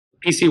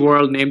PC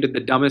World named it the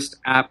dumbest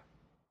app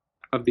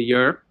of the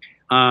year,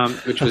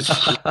 which was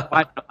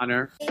quite an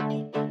honor.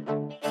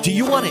 Do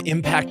you want to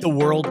impact the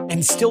world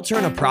and still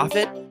turn a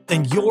profit?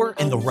 Then you're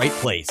in the right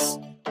place.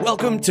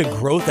 Welcome to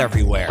Growth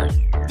Everywhere.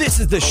 This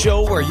is the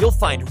show where you'll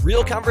find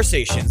real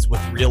conversations with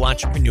real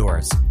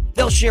entrepreneurs.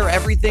 They'll share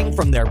everything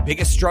from their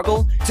biggest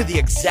struggle to the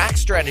exact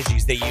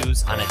strategies they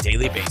use on a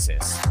daily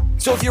basis.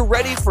 So if you're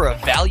ready for a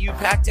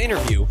value-packed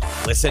interview,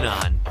 listen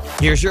on.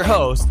 Here's your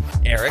host,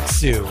 Eric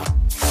Siu.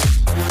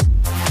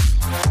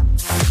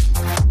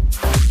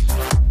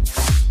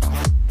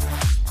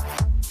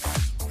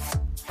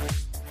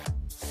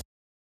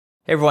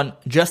 Hey everyone,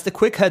 just a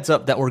quick heads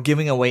up that we're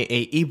giving away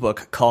an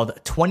ebook called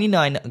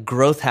 29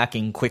 Growth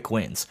Hacking Quick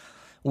Wins.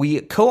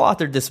 We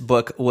co-authored this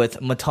book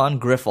with Matan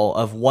Griffel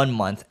of 1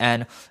 Month,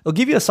 and it'll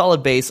give you a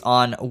solid base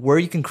on where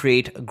you can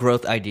create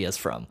growth ideas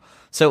from.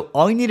 So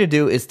all you need to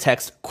do is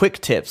text quick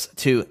tips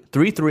to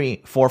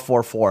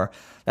 33444.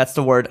 That's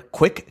the word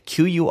quick,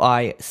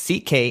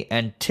 Q-U-I-C-K,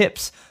 and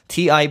tips,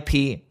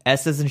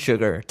 T-I-P-S as in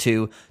sugar,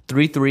 to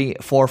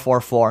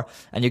 33444,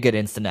 and you get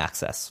instant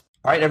access.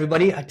 All right,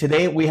 everybody.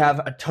 Today we have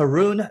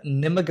Tarun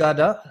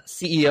Nimmagadda,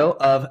 CEO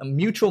of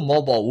Mutual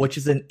Mobile, which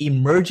is an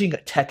emerging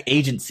tech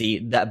agency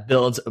that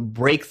builds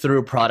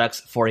breakthrough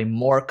products for a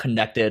more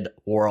connected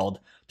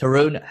world.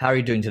 Tarun, how are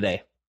you doing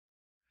today?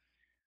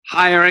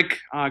 Hi, Eric.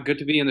 Good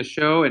to be in the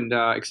show and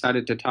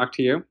excited to talk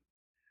to you.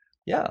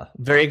 Yeah,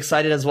 very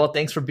excited as well.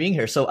 Thanks for being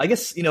here. So I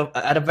guess,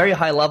 at a very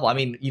high level,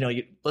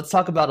 let's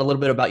talk about a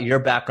little bit about your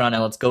background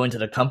and let's go into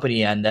the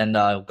company and then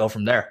go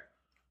from there.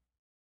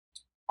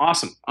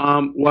 Awesome.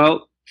 I'm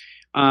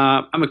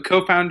a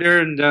co-founder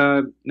and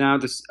now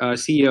the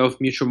CEO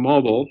of Mutual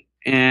Mobile,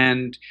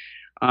 and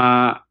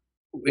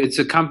it's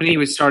a company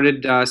we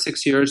started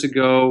 6 years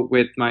ago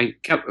with my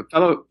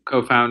fellow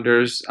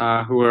co-founders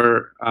who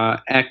are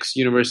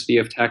ex-University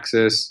of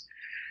Texas,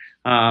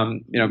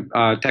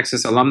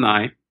 Texas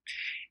alumni,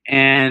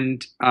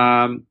 and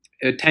 10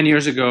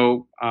 years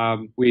ago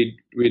we'd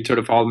sort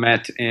of all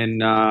met in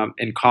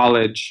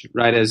college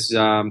right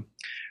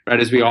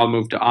as we all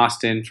moved to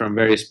Austin from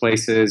various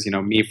places,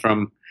 me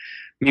from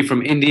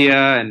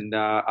India and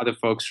other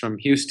folks from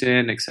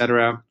Houston,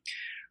 etc.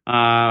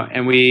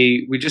 And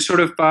we just sort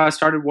of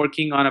started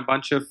working on a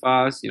bunch of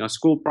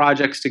school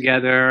projects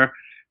together.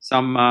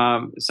 Some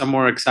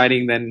more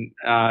exciting than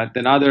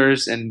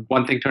others, and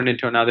one thing turned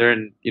into another,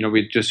 and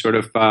we just sort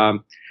of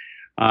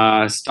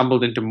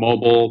stumbled into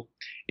mobile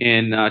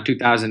in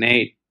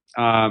 2008.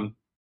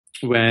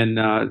 When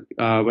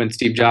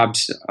Steve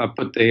Jobs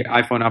put the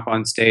iPhone up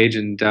on stage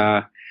and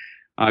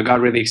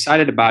got really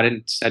excited about it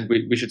and said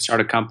we should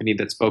start a company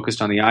that's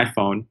focused on the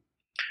iPhone.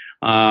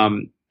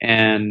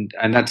 And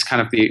that's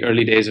kind of the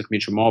early days of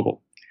Mutual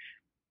Mobile.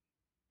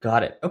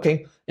 Got it.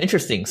 Okay.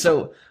 Interesting.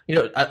 So,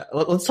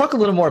 let's talk a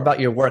little more about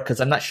your work, because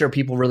I'm not sure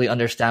people really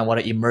understand what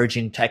an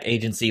emerging tech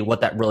agency,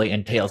 what that really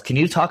entails. Can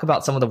you talk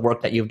about some of the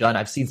work that you've done?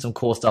 I've seen some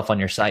cool stuff on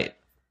your site.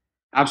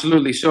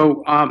 Absolutely.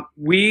 So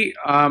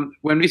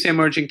when we say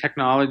emerging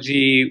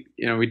technology,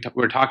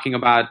 we're talking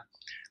about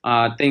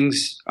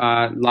things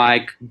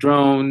like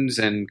drones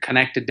and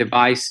connected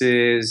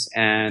devices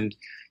and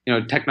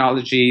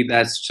technology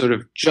that's sort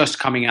of just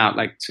coming out,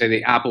 like say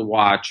the Apple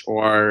Watch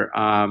or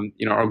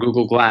or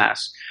Google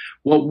Glass.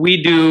 What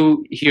we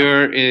do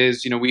here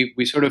is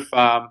we sort of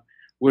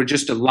we're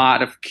just a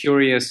lot of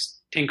curious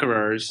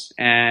tinkerers,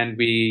 and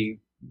we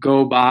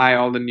go buy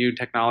all the new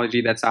technology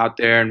that's out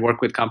there and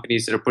work with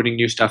companies that are putting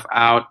new stuff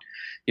out,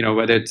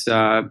 whether it's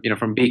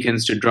from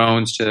beacons to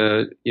drones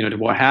to to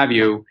what have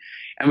you,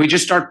 and we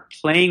just start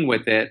playing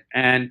with it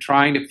and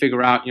trying to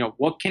figure out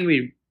what can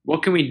we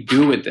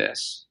do with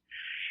this.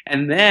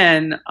 And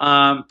then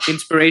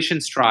inspiration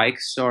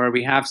strikes, or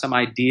we have some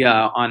idea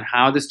on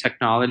how this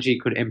technology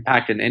could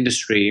impact an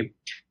industry.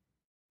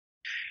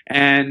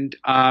 And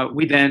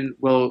we then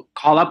will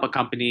call up a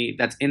company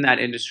that's in that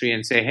industry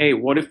and say, hey,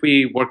 what if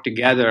we work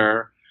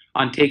together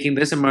on taking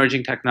this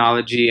emerging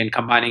technology and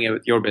combining it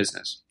with your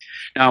business?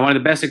 Now, one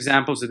of the best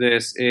examples of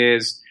this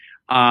is,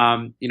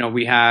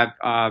 we have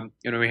an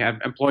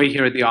employee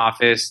here at the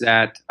office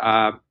that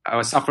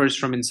suffers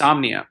from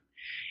insomnia.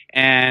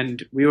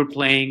 And we were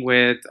playing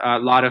with a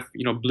lot of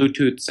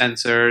Bluetooth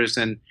sensors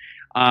and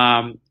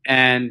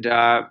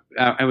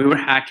we were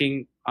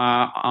hacking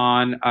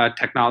on a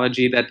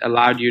technology that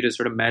allowed you to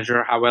sort of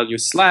measure how well you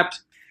slept,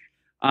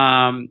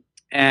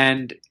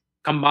 and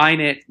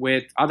combine it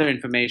with other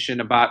information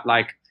about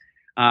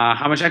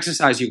how much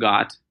exercise you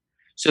got,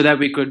 so that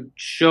we could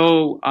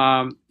show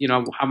how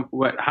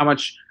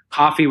much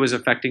coffee was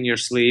affecting your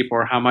sleep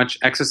or how much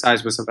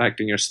exercise was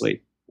affecting your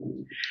sleep.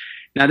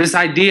 Now, this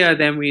idea,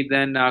 we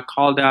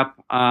called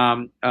up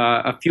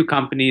a few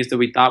companies that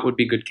we thought would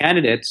be good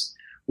candidates.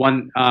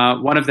 One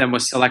of them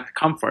was Select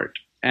Comfort,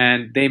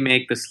 and they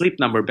make the Sleep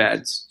Number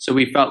beds. So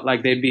we felt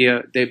like they'd be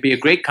a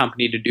great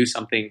company to do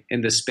something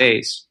in this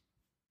space.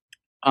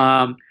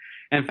 And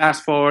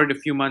fast forward a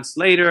few months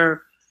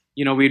later,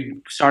 we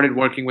started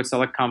working with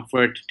Select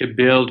Comfort to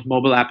build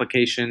mobile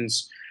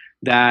applications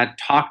that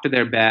talk to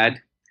their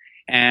bed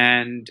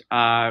And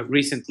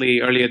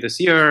recently, earlier this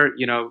year,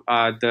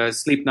 the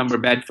Sleep Number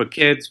bed for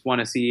kids won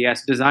a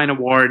CES Design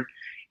Award,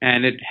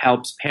 and it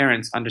helps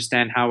parents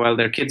understand how well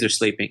their kids are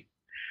sleeping.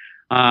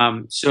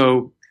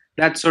 So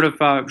that sort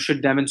of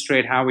should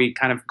demonstrate how we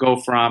kind of go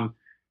from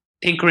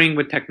tinkering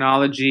with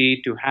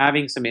technology to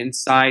having some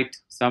insight,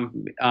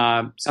 some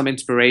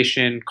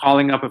inspiration,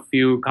 calling up a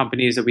few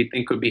companies that we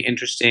think could be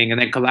interesting,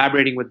 and then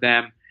collaborating with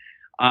them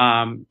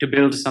to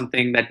build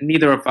something that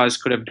neither of us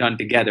could have done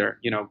together.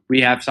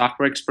 We have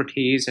software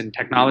expertise and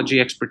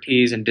technology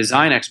expertise and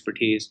design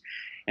expertise,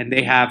 and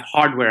they have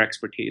hardware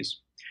expertise.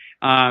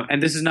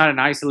 And this is not an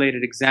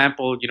isolated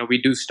example.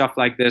 We do stuff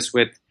like this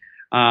with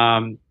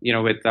Honeywell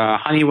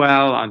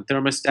on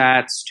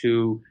thermostats,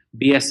 to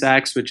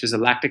BSX, which is a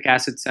lactic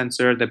acid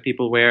sensor that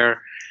people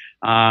wear,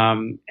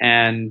 and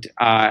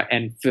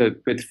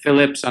with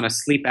Philips on a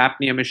sleep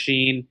apnea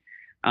machine,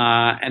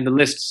 and the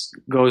list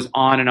goes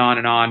on and on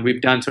and on.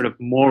 We've done sort of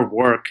more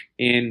work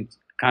in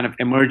kind of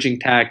emerging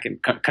tech and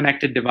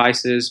connected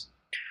devices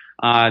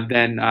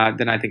than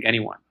I think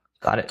anyone.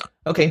 Got it.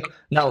 Okay.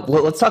 Now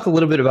let's talk a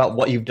little bit about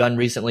what you've done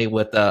recently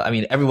with,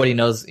 everybody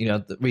knows,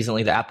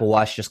 recently the Apple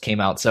Watch just came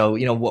out. So,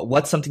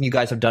 what's something you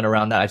guys have done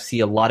around that? I see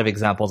a lot of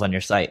examples on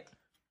your site.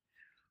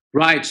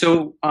 Right.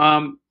 So,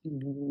 the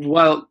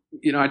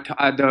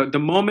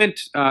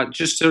moment,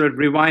 just sort of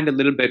rewind a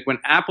little bit, when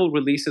Apple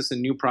releases a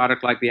new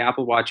product like the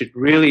Apple Watch, it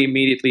really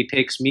immediately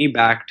takes me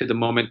back to the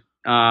moment,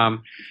 the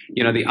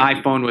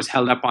iPhone was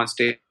held up on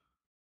stage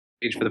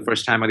for the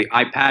first time, or the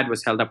iPad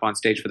was held up on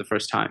stage for the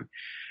first time.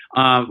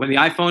 When the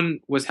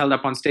iPhone was held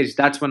up on stage,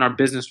 that's when our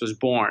business was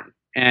born.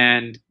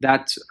 And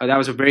that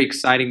was a very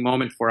exciting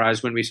moment for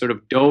us when we sort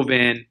of dove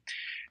in.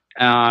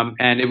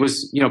 And it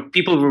was,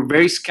 people were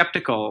very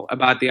skeptical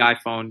about the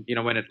iPhone,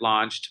 when it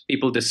launched.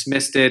 People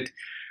dismissed it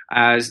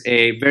as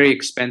a very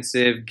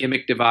expensive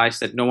gimmick device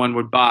that no one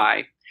would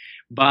buy.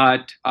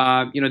 But,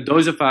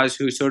 those of us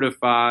who sort of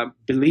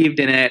believed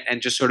in it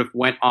and just sort of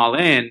went all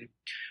in,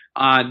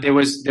 there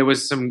was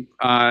some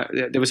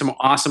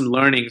awesome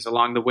learnings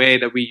along the way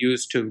that we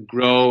used to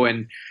grow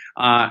and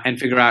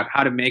figure out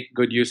how to make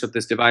good use of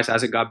this device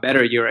as it got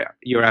better year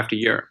after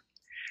year.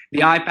 The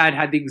iPad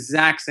had the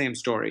exact same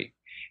story.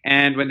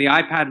 And when the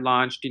iPad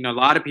launched, a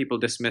lot of people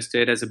dismissed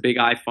it as a big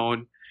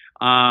iPhone.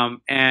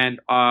 And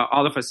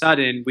all of a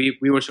sudden, we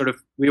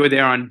were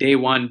there on day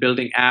one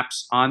building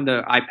apps on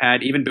the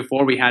iPad. Even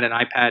before we had an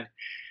iPad,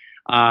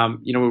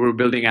 we were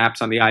building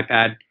apps on the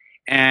iPad.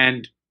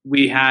 And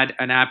we had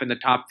an app in the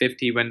top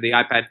 50 when the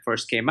iPad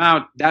first came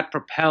out. That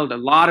propelled a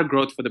lot of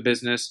growth for the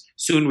business.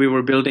 Soon we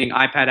were building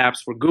iPad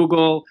apps for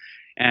Google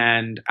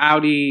and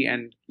Audi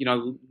and,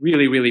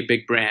 really, really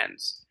big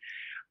brands.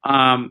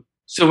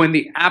 So when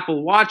the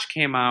Apple Watch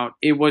came out,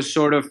 it was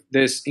sort of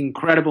this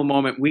incredible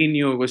moment. We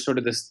knew it was sort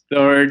of this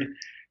the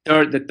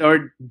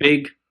third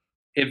big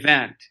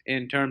event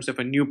in terms of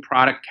a new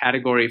product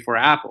category for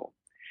Apple.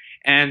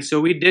 And so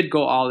we did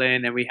go all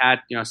in, and we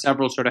had,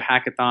 several sort of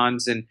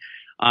hackathons and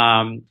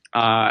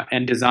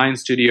design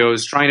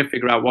studios trying to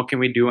figure out what can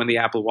we do on the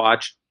Apple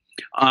Watch.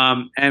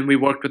 And we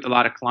worked with a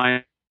lot of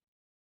clients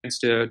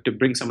to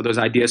bring some of those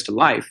ideas to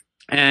life.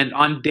 And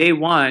on day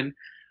one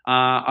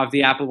of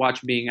the Apple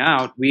Watch being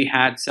out, we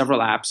had several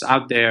apps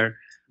out there,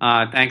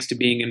 thanks to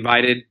being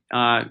invited,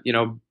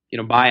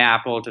 by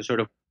Apple to sort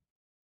of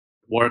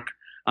work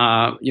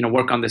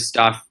on this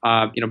stuff,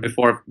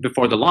 before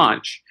the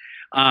launch.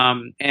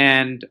 One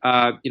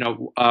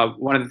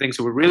of the things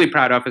that we're really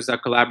proud of is our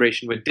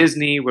collaboration with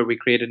Disney, where we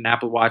created an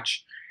Apple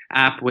Watch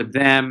app with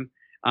them,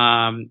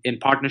 in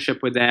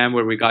partnership with them,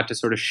 where we got to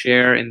sort of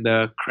share in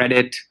the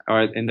credits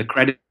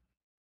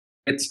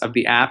of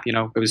the app.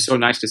 It was so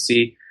nice to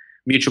see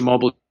Mutual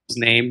Mobile's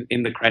name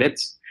in the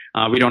credits.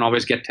 We don't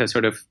always get to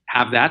sort of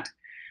have that.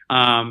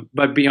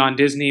 But beyond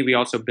Disney, we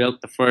also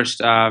built the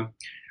first.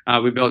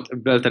 We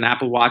built an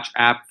Apple Watch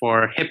app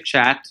for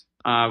HipChat,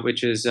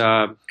 which is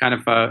kind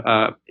of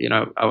a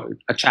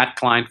chat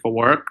client for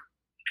work.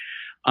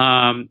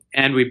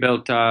 And we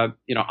built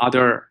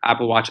other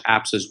Apple Watch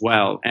apps as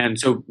well. And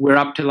so we're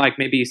up to like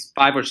maybe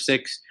 5 or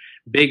 6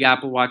 big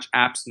Apple Watch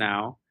apps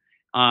now.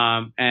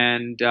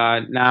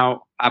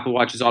 Now Apple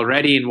Watch is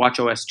already in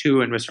watchOS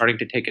 2, and we're starting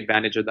to take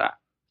advantage of that.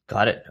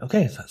 Got it.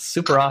 Okay, that's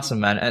super awesome,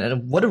 man.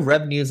 And what do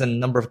revenues and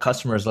number of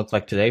customers look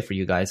like today for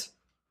you guys?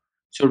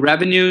 So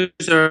revenues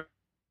are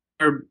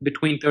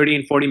between $30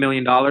 and $40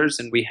 million,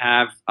 and we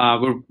have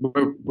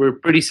we're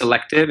pretty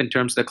selective in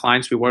terms of the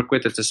clients we work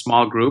with. It's a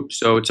small group,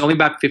 so it's only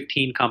about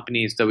 15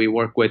 companies that we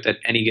work with at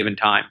any given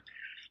time.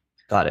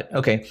 Got it.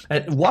 Okay.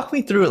 And walk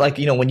me through,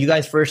 when you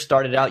guys first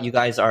started out, you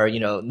guys are,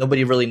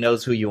 nobody really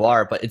knows who you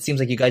are, but it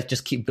seems like you guys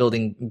just keep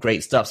building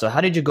great stuff. So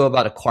how did you go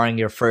about acquiring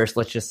your first,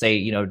 let's just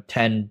say,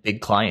 10 big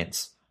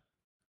clients?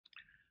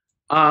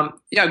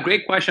 Yeah,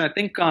 great question. I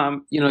think,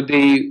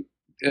 the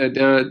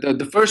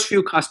first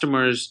few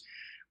customers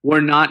were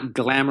not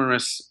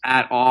glamorous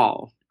at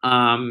all.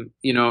 And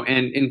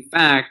in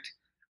fact,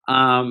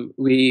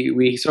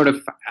 we sort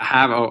of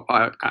have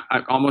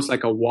almost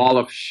like a wall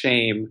of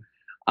shame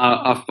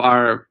of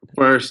our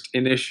first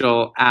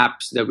initial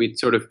apps that we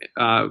sort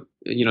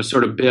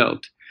of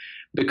built.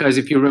 Because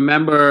if you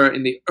remember,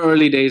 in the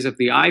early days of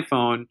the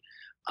iPhone,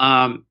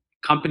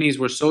 companies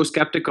were so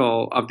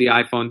skeptical of the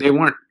iPhone. They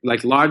weren't,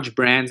 like, large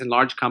brands and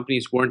large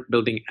companies weren't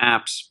building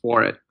apps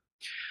for it.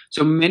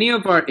 So many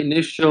of our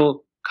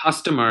initial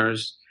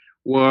customers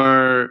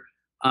were,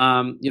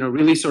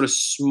 really sort of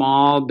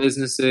small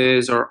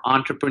businesses or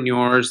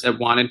entrepreneurs that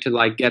wanted to,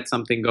 like, get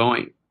something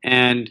going,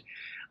 and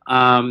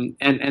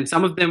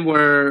some of them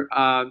were,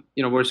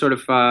 were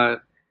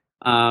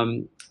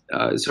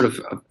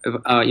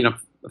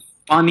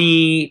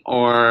funny,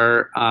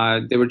 or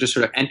they were just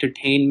sort of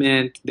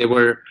entertainment. They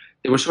were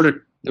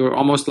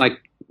almost like,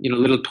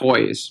 little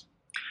toys.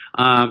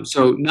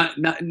 So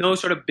no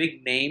sort of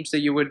big names that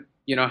you would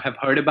have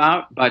heard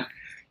about, but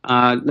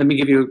let me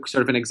give you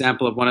sort of an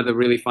example of one of the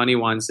really funny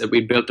ones that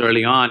we built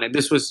early on, and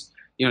this was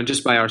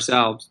just by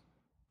ourselves.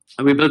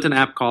 And we built an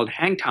app called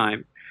Hang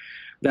Time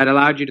that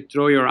allowed you to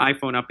throw your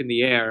iPhone up in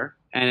the air,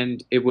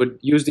 and it would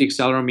use the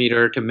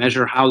accelerometer to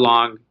measure how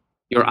long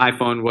your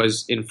iPhone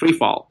was in free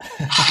fall.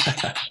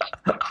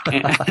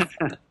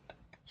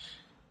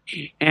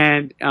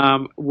 And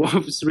what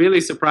was really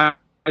surprised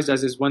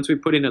us is once we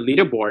put in a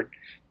leaderboard,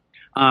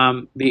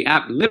 the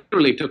app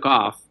literally took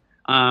off.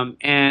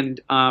 And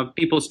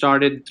people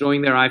started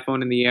throwing their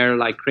iPhone in the air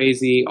like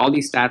crazy. All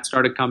these stats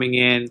started coming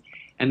in.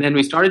 And then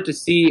we started to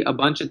see a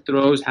bunch of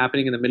throws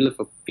happening in the middle of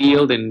a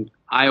field in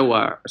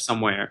Iowa or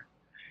somewhere.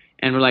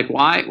 And we're like,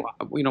 why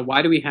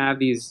do we have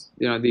these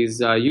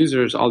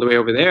users all the way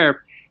over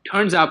there?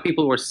 Turns out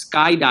people were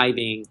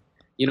skydiving,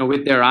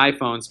 with their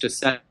iPhones to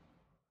set,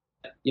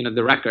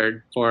 the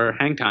record for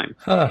Hang Time.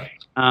 Huh.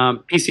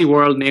 PC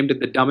World named it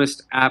the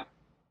dumbest app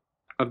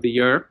of the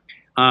year,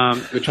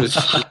 which was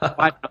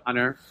quite an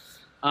honor.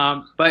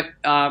 But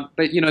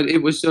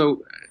it was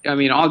so. I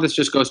mean, all this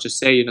just goes to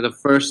say, the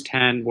first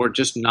 10 were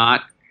just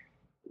not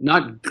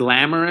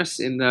glamorous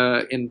in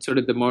sort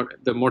of the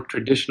more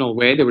traditional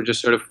way. They were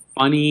just sort of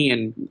funny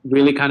and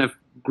really kind of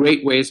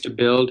great ways to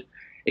build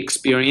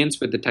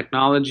experience with the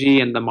technology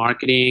and the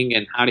marketing,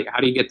 and how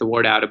do you get the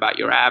word out about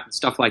your app and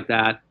stuff like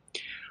that.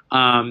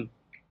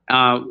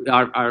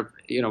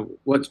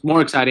 What's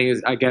more exciting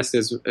is, I guess,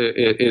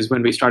 is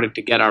when we started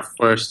to get our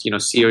first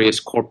serious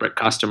corporate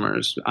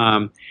customers,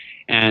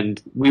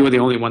 and we were the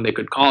only one they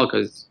could call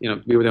because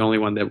we were the only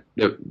one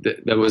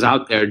that was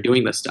out there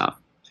doing this stuff.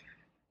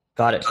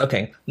 Got it.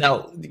 Okay.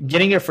 Now,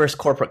 getting your first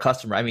corporate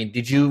customer, I mean,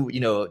 did you,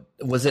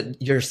 was it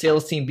your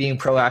sales team being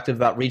proactive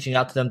about reaching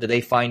out to them? Did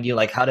they find you?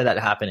 Like, how did that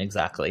happen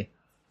exactly?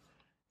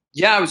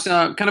 Yeah, it was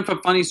kind of a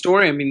funny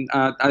story. I mean,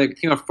 I think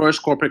our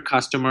first corporate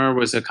customer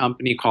was a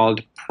company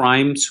called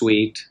Prime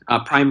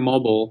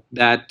Mobile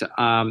that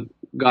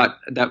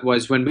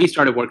was when we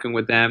started working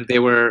with them. They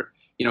were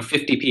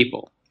 50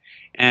 people,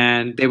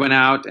 and they went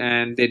out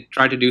and they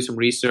tried to do some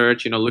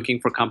research, looking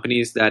for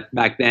companies that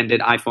back then did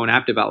iPhone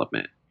app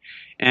development.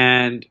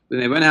 And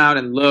they went out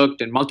and looked,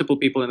 and multiple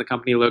people in the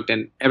company looked,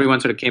 and everyone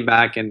sort of came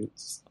back and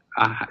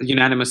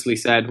unanimously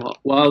said,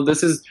 well,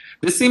 this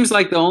seems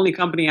like the only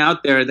company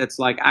out there that's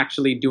like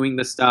actually doing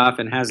this stuff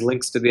and has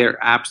links to their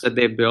apps that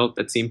they've built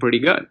that seem pretty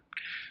good.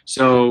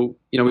 So,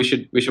 we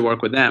should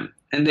work with them.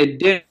 And they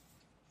did,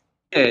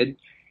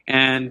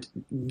 and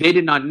they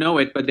did not know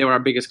it, but they were our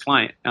biggest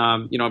client.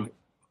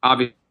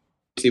 Obviously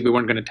we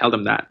weren't going to tell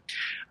them that.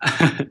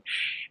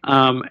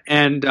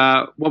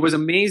 What was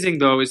amazing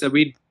though is that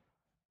we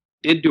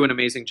did do an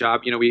amazing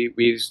job.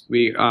 We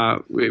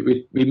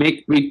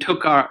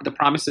took the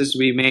promises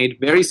we made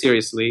very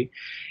seriously,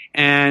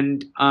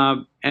 and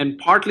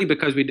partly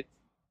because we did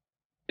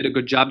a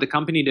good job, the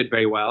company did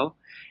very well,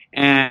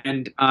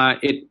 and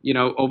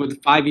over the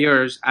 5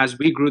 years, as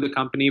we grew the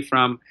company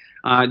from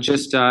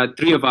just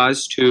 3 of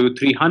us to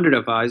 300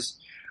 of us,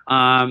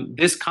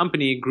 this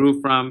company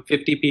grew from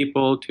 50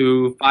 people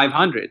to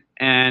 500,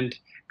 and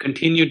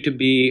continued to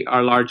be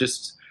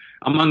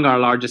among our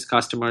largest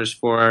customers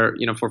for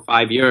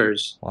 5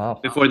 years.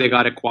 Wow. Before they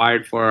got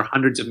acquired for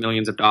hundreds of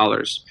millions of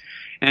dollars.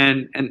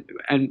 And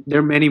there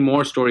are many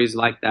more stories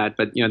like that,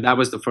 but that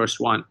was the first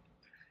one.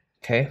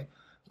 Okay.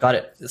 Got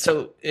it.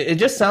 So it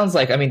just sounds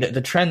like, I mean, the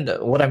trend,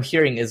 what I'm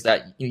hearing is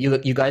that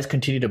you guys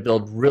continue to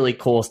build really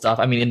cool stuff.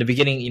 I mean, in the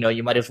beginning,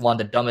 you might have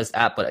wanted the dumbest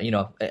app, but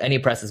any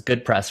press is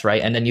good press,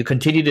 right? And then you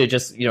continue to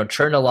just,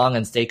 churn along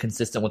and stay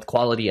consistent with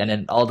quality, and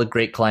then all the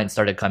great clients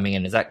started coming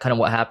in. Is that kind of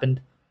what happened?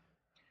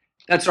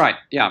 That's right.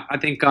 Yeah, I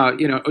think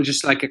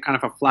just like a kind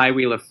of a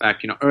flywheel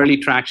effect. Early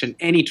traction,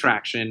 any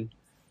traction,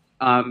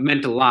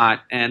 meant a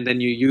lot, and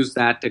then you use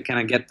that to kind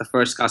of get the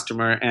first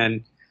customer.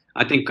 And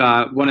I think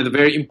one of the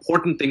very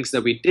important things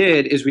that we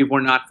did is we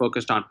were not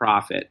focused on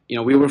profit.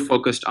 We were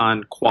focused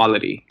on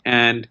quality,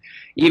 and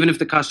even if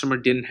the customer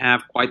didn't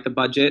have quite the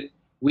budget,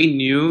 we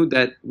knew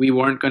that we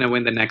weren't going to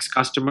win the next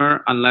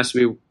customer unless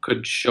we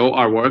could show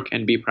our work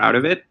and be proud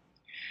of it.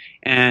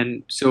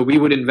 And so we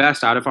would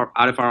invest out of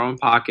our own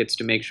pockets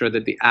to make sure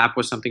that the app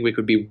was something we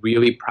could be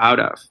really proud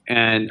of.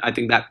 And I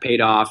think that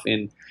paid off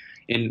in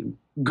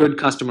good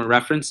customer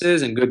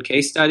references and good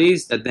case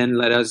studies that then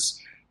led us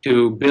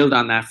to build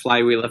on that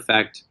flywheel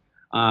effect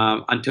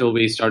until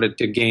we started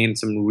to gain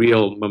some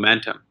real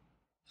momentum.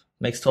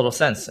 Makes total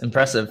sense.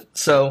 Impressive.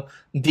 So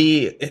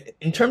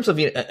in terms of,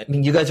 I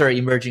mean, you guys are an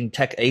emerging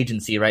tech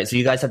agency, right? So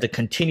you guys have to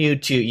continue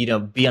to,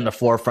 be on the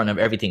forefront of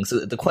everything.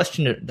 So the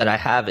question that I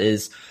have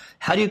is,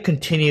 how do you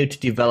continue to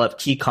develop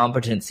key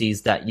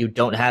competencies that you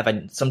don't have,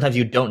 and sometimes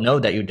you don't know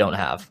that you don't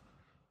have?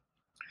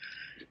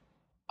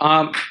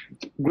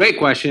 Great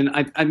question.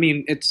 I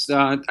mean, it's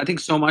I think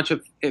so much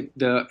of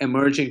the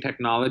emerging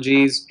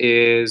technologies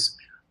is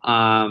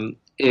there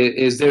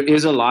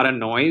is a lot of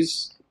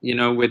noise,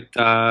 with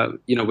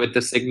with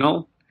the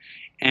signal,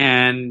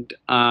 and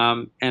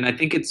I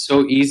think it's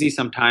so easy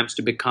sometimes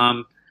to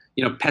become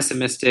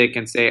pessimistic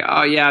and say,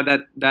 oh yeah,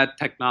 that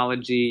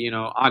technology,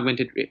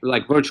 augmented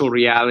like virtual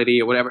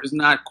reality or whatever is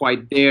not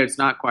quite there, it's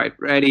not quite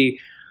ready.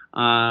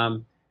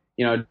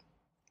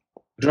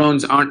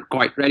 Drones aren't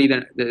quite ready.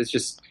 Then it's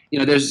just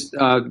there's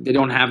they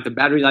don't have the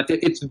battery life.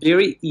 It's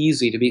very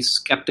easy to be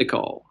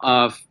skeptical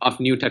of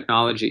new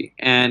technology,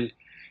 and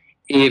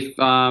if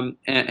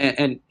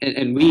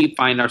and we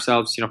find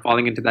ourselves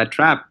falling into that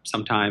trap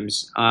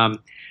sometimes.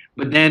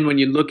 But then when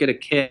you look at a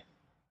kid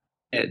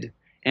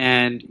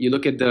and you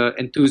look at the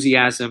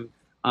enthusiasm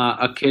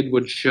a kid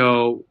would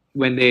show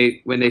when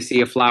they see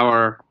a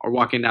flower or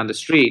walking down the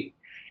street,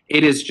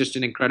 it is just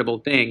an incredible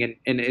thing,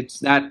 and it's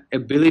that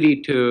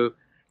ability to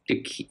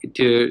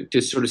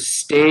sort of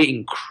stay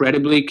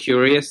incredibly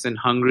curious and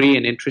hungry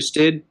and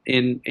interested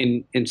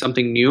in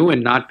something new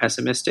and not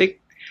pessimistic.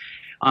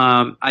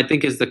 I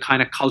think is the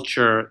kind of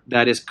culture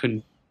that is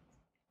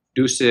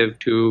conducive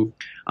to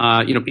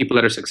people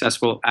that are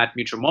successful at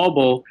Mutual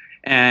Mobile,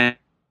 and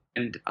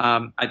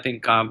I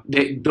think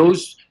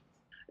those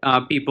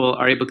people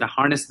are able to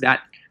harness that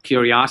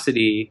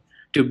curiosity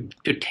to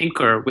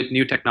tinker with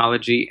new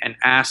technology and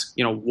ask,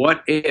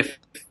 what if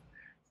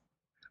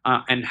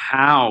and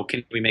how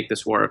can we make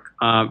this work,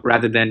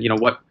 rather than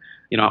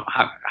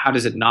how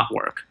does it not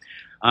work,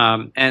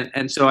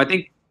 and so I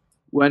think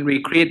when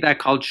we create that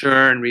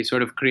culture and we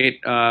sort of create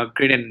an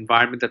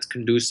environment that's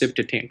conducive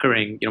to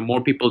tinkering,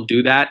 more people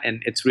do that,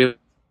 and it's really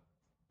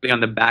on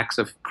the backs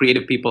of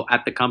creative people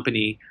at the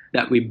company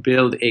that we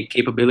build a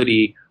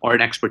capability or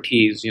an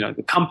expertise.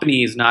 The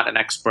company is not an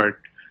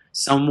expert.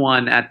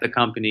 Someone at the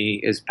company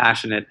is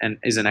passionate and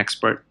is an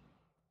expert.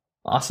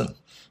 Awesome.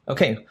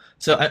 Okay.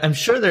 So I'm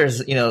sure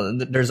there's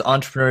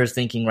entrepreneurs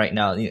thinking right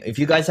now, if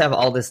you guys have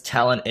all this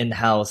talent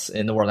in-house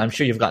in the world, I'm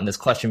sure you've gotten this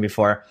question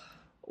before,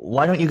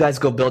 why don't you guys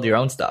go build your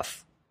own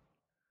stuff?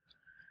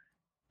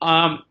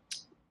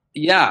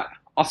 Yeah.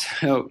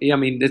 Also, I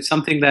mean, it's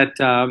something that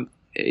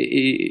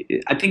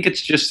I think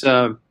it's just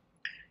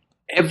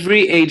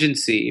every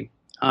agency,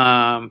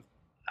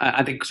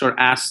 I think, sort of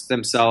asks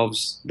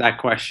themselves that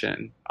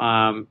question,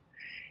 and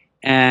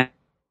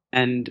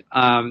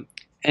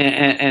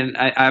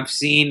I've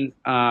seen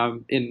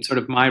in sort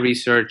of my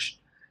research,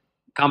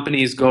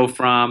 companies go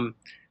from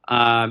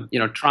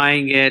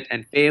trying it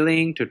and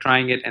failing to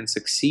trying it and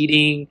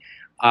succeeding.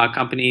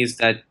 Companies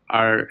that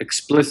are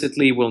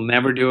explicitly will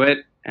never do it,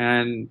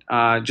 and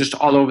just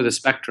all over the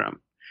spectrum.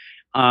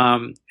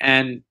 And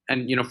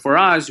for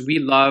us, we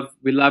love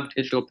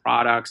digital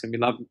products, and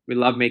we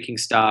love making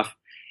stuff,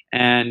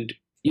 and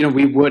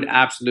we would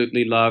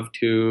absolutely love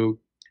to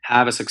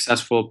have a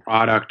successful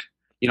product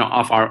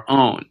of our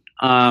own.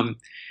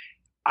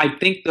 I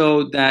think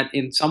though that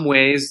in some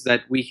ways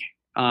that we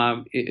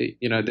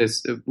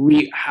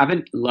we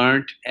haven't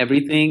learned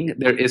everything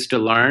there is to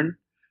learn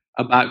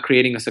about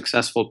creating a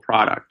successful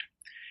product,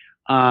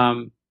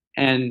 and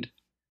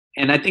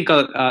I think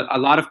a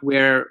lot of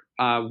where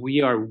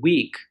we are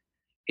weak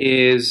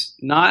is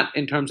not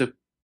in terms of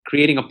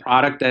creating a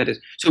product that is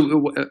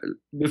so.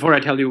 Before I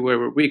tell you where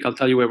we're weak, I'll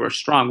tell you where we're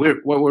strong.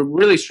 What we're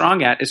really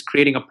strong at is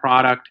creating a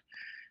product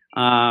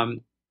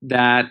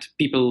that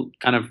people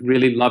kind of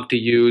really love to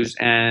use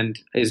and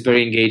is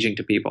very engaging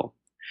to people.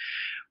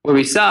 Where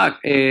we suck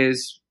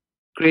is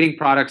creating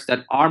products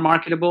that are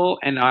marketable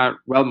and are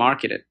well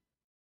marketed.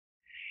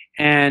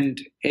 And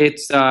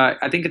it's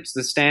I think it's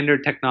the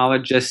standard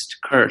technologist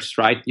curse,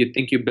 right? You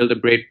think you build a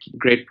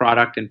great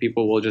product and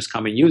people will just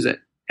come and use it,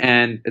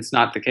 and it's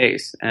not the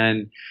case.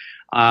 And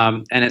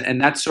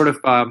that's sort of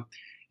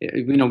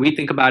we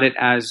think about it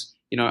as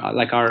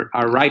like our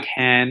right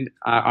hand,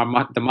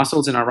 the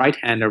muscles in our right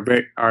hand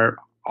are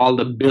all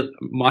the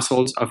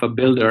muscles of a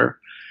builder,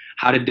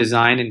 how to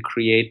design and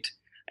create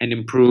and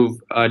improve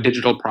a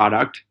digital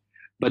product.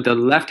 But the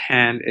left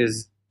hand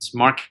is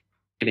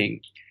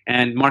marketing,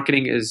 and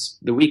marketing is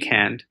the weak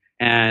hand,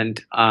 and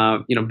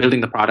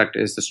building the product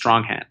is the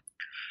strong hand.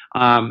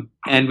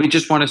 And we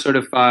just want to sort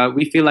of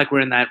we feel like we're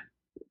in that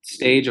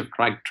stage of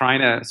trying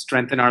to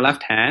strengthen our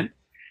left hand,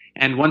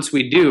 and once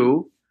we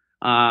do,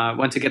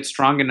 once it gets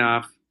strong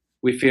enough,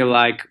 we feel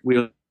like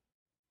we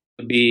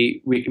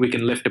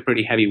can lift a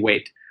pretty heavy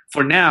weight.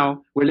 For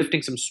now, we're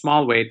lifting some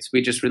small weights.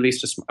 We just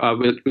released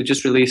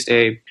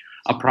a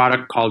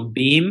product called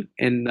Beam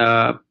in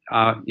the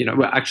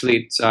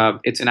actually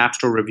it's an App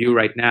Store review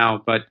right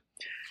now, but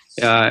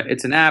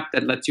it's an app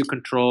that lets you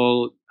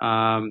control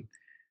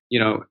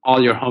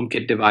all your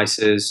HomeKit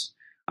devices,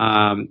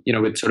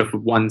 with sort of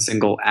one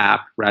single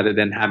app rather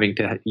than having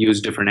to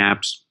use different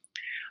apps.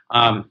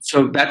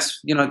 So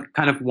that's,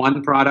 kind of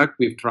one product.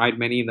 We've tried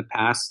many in the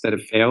past that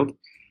have failed.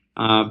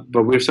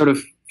 But we sort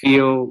of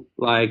feel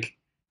like,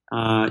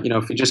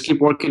 if we just keep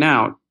working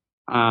out,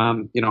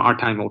 our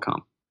time will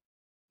come.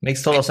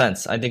 Makes total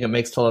sense. I think it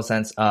makes total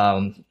sense.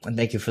 And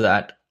thank you for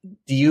that.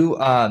 Do you,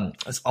 I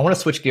want to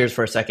switch gears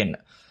for a second.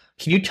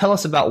 Can you tell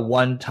us about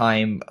one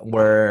time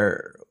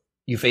where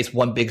you faced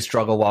one big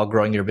struggle while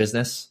growing your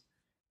business?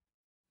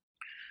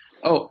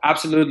 Oh,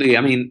 absolutely.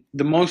 I mean,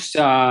 the most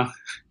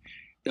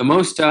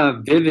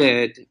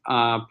vivid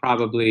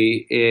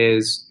probably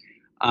is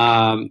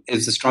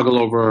the struggle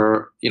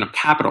over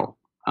capital,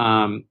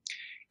 and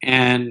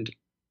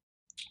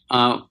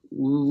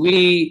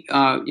we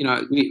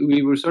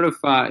were sort of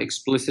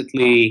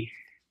explicitly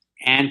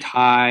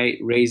anti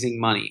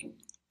raising money,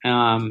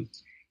 and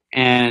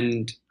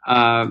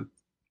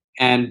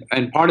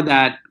part of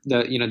that,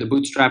 the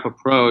bootstrap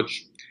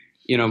approach,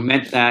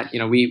 meant that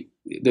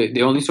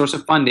the only source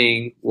of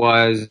funding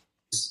was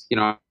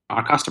our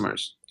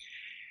customers.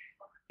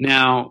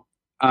 Now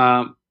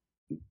a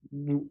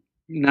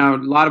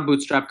lot of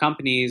bootstrap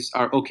companies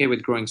are okay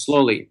with growing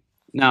slowly.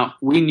 Now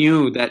we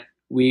knew that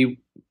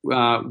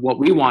what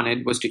we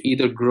wanted was to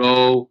either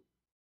grow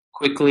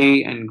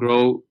quickly and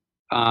grow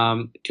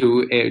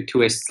to a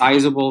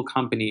sizable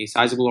company,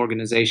 sizable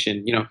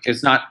organization. It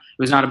was not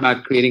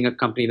about creating a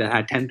company that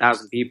had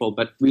 10,000 people,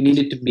 but we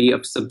needed to be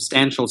of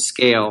substantial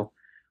scale.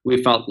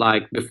 We felt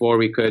like before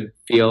we could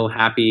feel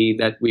happy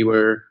that we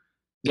were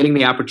getting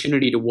the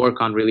opportunity to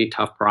work on really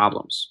tough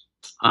problems.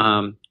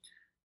 And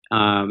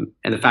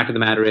the fact of the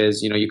matter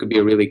is, you could be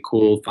a really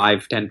cool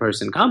 5-10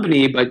 person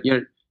company, but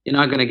you're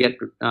not going to get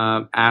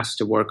asked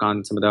to work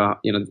on some of the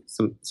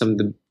some of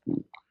the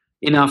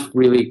enough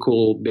really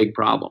cool big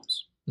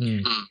problems.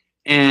 Mm.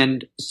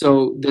 And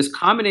so this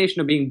combination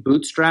of being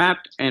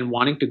bootstrapped and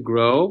wanting to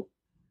grow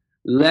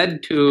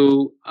led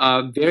to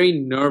a very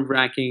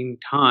nerve-wracking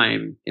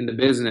time in the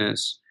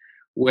business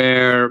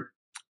where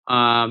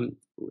we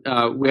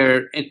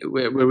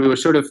were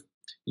sort of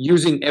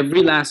using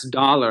every last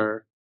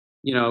dollar,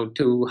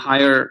 to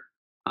hire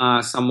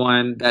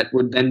someone that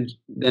would then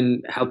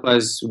help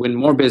us win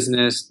more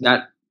business.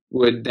 That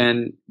would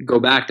then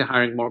go back to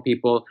hiring more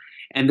people,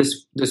 and it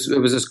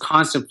was this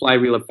constant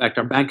flywheel effect.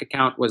 Our bank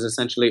account was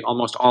essentially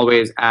almost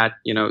always at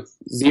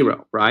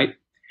zero, right?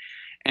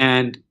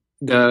 And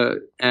so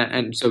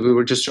we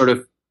were just sort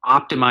of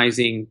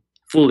optimizing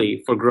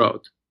fully for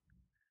growth.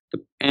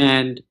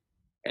 And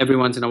every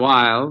once in a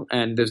while,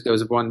 and there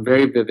was one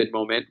very vivid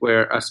moment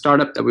where a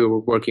startup that we were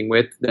working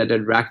with that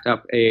had racked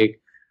up a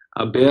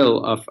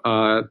bill of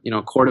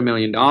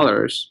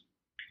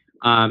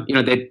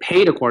 $250,000. They'd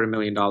paid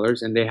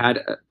 $250,000 and they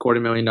had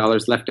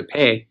 $250,000 left to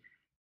pay,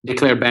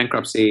 declared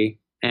bankruptcy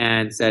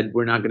and said,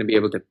 "We're not going to be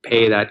able to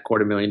pay that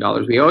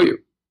 $250,000 we owe you."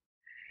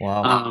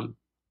 Wow.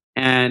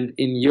 And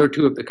in year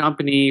 2 of the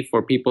company,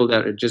 for people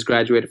that had just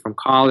graduated from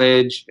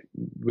college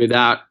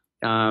without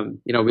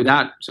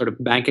sort of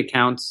bank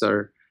accounts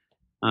or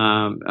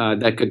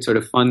that could sort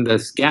of fund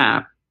this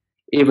gap,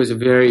 it was a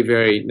very,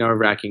 very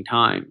nerve-wracking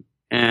time.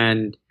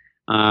 And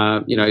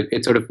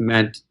it sort of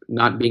meant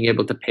not being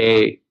able to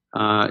pay,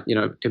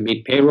 to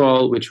meet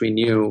payroll, which we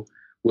knew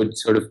would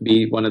sort of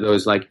be one of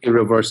those like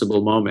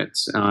irreversible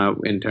moments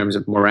in terms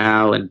of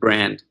morale and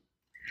brand.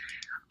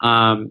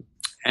 And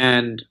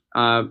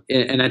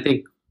I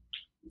think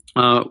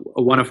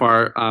one of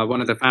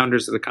the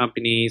founders of the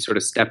company sort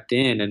of stepped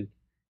in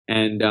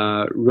and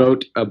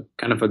wrote a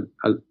kind of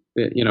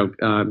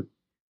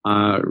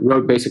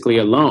wrote basically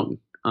a loan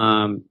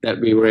that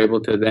we were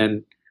able to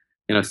then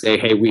say,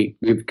 hey,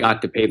 we've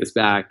got to pay this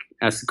back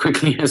as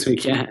quickly as we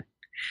can.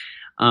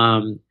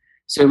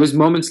 So it was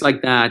moments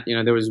like that.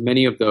 There was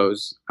many of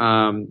those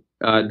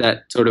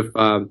that sort of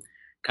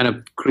kind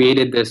of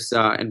created this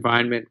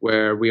environment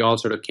where we all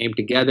sort of came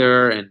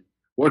together and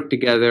worked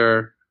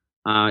together,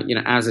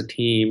 as a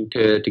team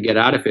to get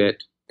out of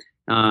it.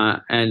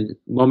 And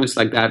moments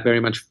like that very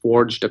much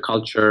forged a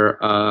culture,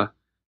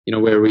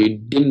 where we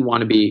didn't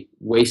want to be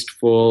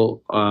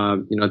wasteful,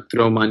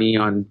 throw money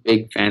on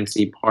big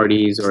fancy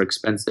parties or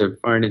expensive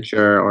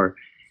furniture, or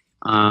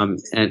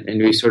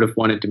and we sort of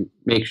wanted to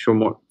make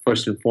sure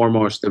first and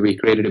foremost that we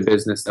created a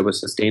business that was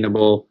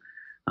sustainable,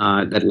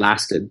 that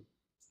lasted.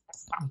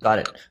 Got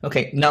it.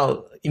 Okay.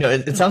 Now,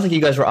 it sounds like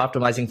you guys were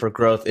optimizing for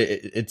growth.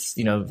 It's,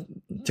 to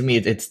me,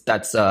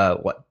 that's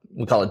what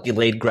we call it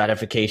delayed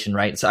gratification,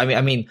 right? So,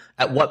 I mean,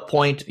 at what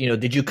point,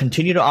 did you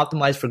continue to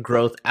optimize for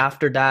growth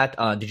after that?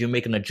 Did you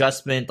make an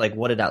adjustment? Like,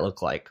 what did that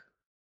look like?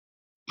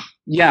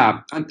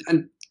 Yeah.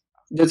 And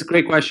that's a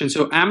great question.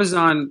 So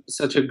Amazon is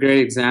such a great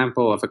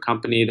example of a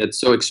company that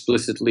so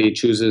explicitly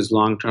chooses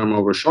long-term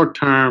over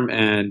short-term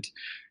and,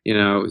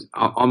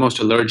 almost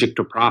allergic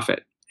to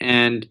profit.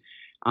 And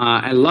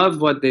I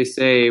love what they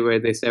say, where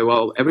they say,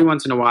 well, every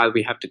once in a while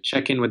we have to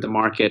check in with the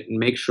market and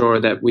make sure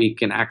that we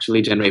can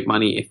actually generate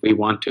money if we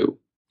want to.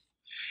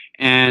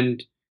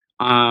 And,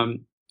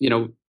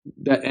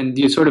 and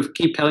you sort of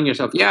keep telling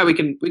yourself, yeah, we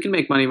can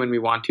make money when we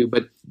want to,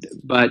 but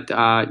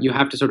you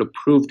have to sort of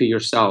prove to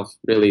yourself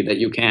really that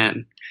you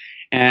can.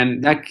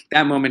 And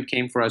that moment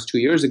came for us 2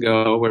 years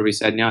ago, where we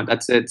said, no,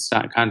 that's it. It's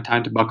kind of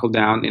time to buckle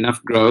down.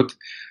 Enough growth.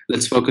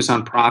 Let's focus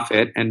on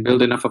profit and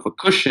build enough of a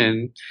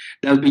cushion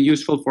that'll be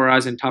useful for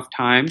us in tough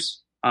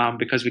times,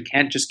 because we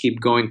can't just keep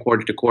going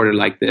quarter to quarter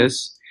like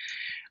this.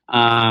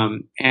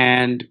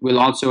 And will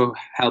also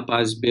help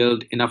us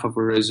build enough of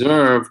a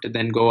reserve to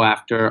then go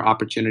after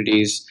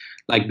opportunities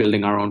like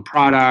building our own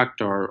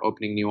product or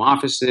opening new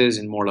offices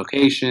in more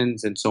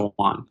locations and so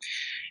on.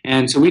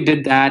 And so we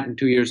did that, and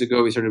 2 years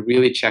ago we sort of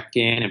really checked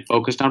in and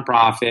focused on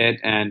profit.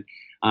 And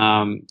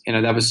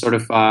that was sort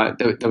of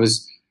that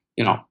was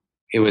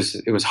it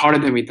was harder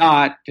than we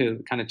thought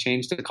to kind of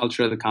change the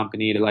culture of the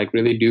company, to like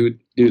really do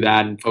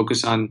that and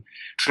focus on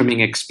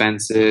trimming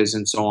expenses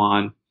and so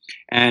on.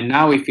 And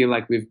now we feel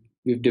like we've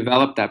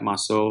developed that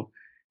muscle,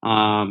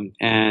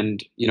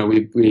 and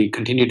we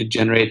continue to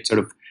generate sort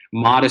of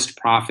modest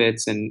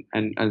profits and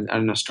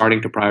are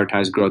starting to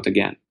prioritize growth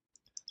again.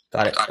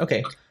 Got it.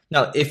 Okay.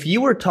 Now, if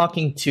you were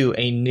talking to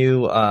a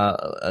new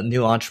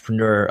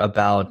entrepreneur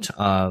about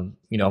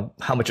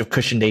how much of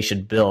cushion they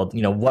should build,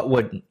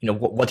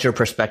 what's your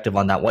perspective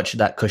on that? What should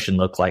that cushion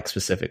look like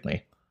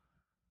specifically?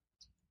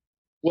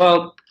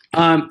 Well,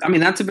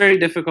 that's a very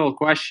difficult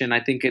question. I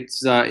think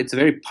it's a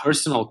very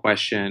personal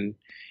question,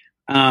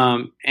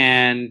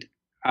 and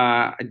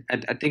I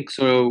think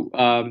so.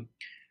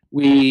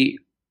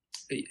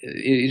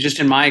 Just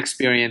in my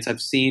experience,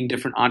 I've seen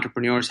different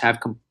entrepreneurs have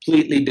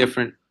completely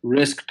different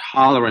risk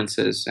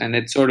tolerances, and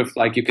it's sort of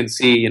like you can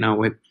see,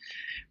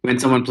 when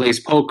someone plays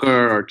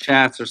poker or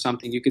chess or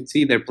something, you can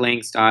see their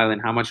playing style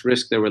and how much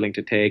risk they're willing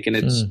to take, and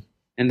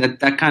and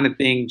that kind of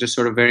thing just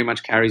sort of very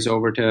much carries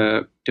over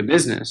to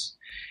business.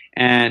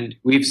 And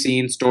we've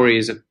seen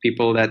stories of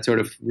people that sort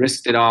of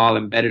risked it all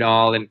and bet it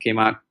all and came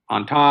out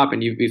on top,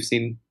 and we've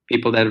seen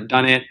people that have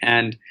done it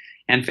and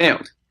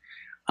failed.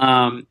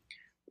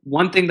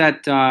 One thing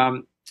that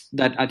I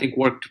think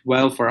worked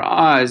well for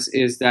us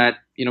is that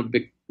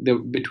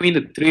between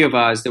the three of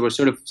us, there was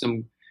sort of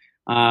some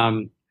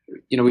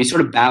we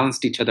sort of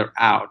balanced each other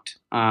out.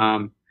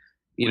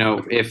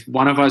 If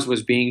one of us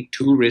was being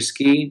too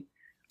risky,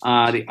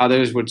 the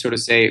others would sort of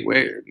say,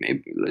 "Wait,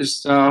 maybe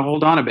let's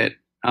hold on a bit,"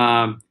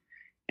 and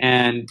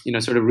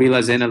sort of reel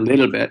us in a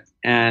little bit.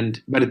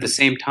 But at the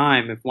same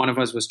time, if one of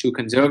us was too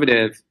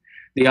conservative,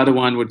 the other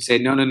one would say,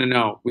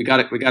 "No, we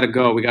got to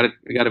go, we got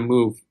to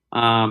move."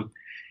 I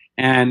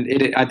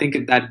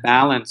think that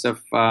balance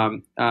of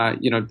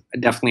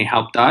definitely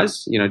helped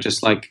us.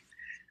 Just like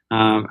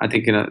I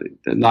think a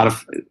lot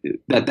of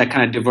that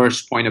kind of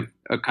diverse point of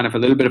kind of a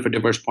little bit of a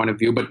diverse point of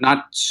view, but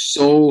not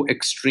so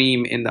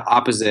extreme in the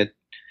opposite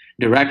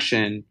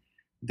direction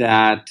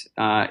that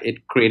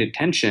it created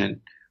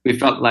tension. We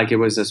felt like it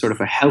was a sort of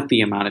a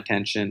healthy amount of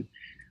tension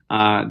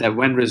that,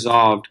 when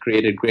resolved,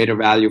 created greater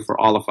value for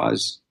all of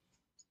us.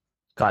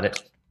 Got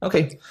it.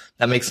 Okay,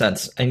 that makes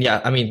sense. And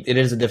yeah, it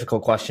is a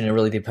difficult question. It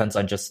really depends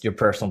on just your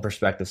personal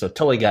perspective. So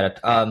totally get it.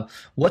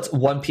 What's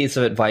one piece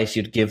of advice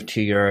you'd give to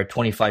your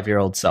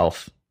 25-year-old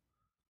self?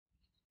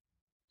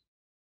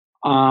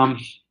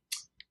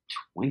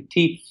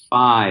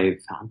 25.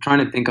 I'm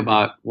trying to think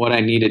about what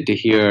I needed to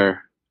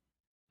hear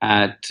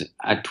at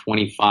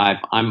 25.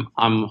 I'm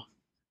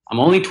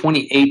only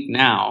 28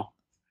 now,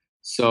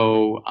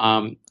 so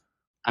I'm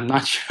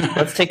not sure.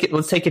 Let's take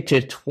it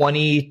to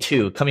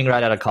 22, coming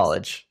right out of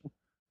college.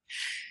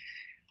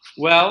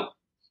 Well,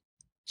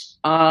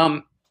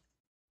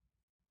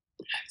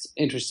 it's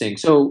interesting.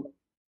 So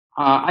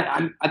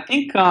I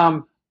think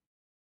I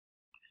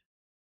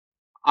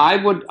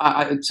would.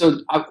 I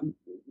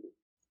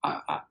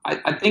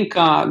think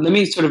let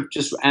me sort of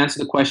just answer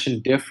the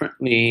question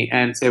differently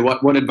and say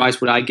what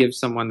advice would I give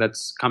someone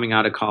that's coming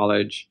out of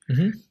college,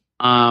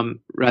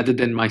 rather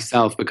than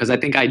myself, because I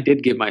think I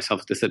did give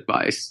myself this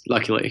advice.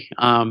 Luckily,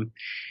 my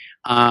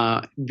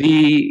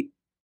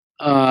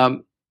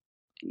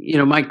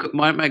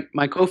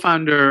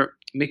co-founder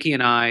Mickey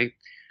and I,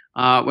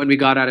 when we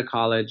got out of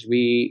college,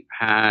 we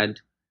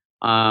had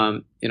a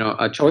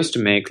choice to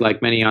make,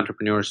 like many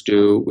entrepreneurs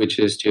do, which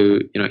is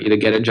to either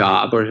get a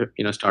job or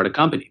start a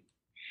company.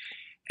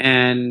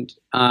 And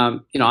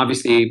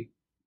obviously,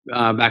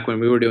 back when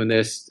we were doing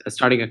this,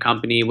 starting a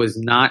company was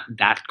not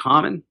that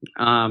common.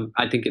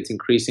 I think it's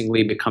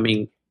increasingly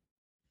becoming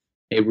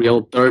a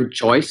real third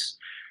choice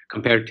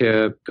compared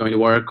to going to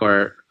work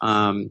or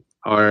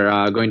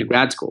going to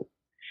grad school.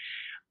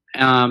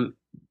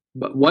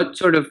 But what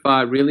sort of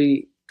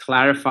really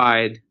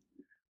clarified,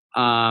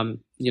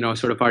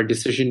 sort of our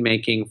decision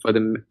making for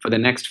the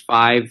next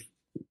 5-10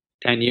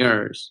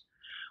 years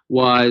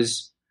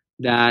was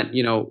that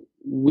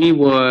we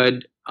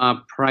would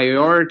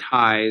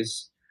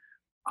prioritize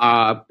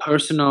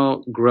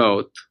personal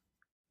growth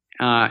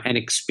and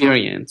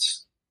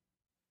experience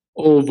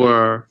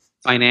over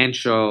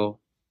financial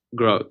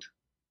growth,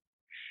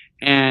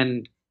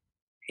 and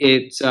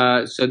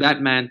so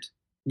that meant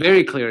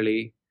very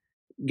clearly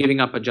giving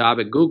up a job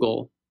at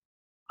Google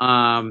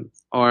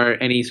or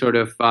any sort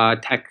of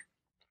tech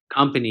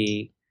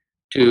company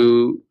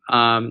to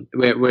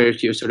where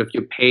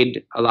you're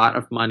paid a lot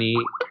of money,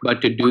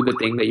 but to do the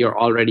thing that you're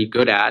already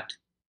good at,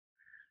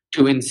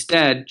 to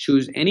instead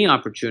choose any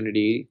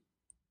opportunity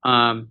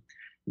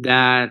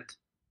that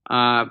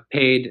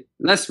paid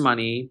less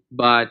money,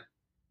 but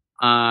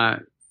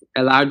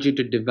allowed you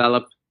to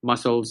develop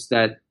muscles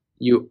that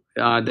you're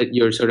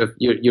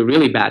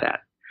really bad at.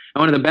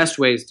 And one of the best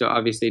ways to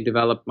obviously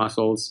develop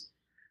muscles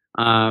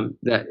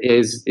that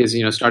is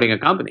starting a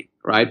company,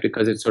 right?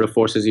 Because it sort of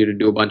forces you to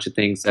do a bunch of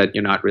things that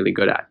you're not really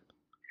good at.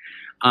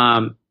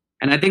 And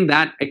I think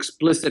that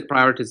explicit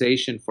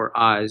prioritization for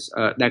us,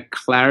 that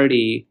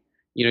clarity,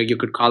 you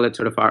could call it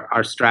sort of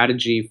our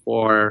strategy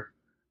for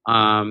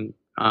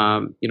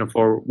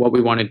for what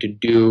we wanted to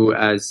do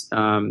as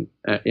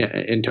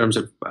in terms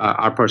of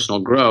our personal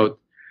growth,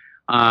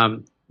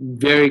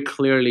 very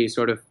clearly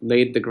sort of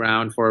laid the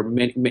ground for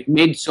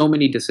made so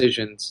many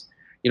decisions,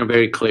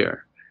 very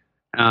clear.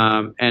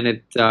 And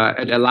it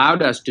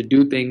allowed us to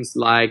do things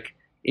like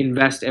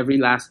invest every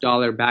last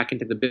dollar back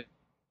into the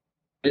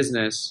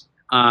business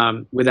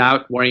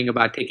without worrying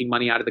about taking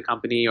money out of the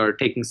company or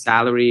taking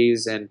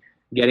salaries and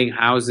getting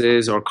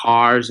houses or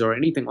cars or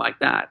anything like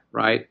that,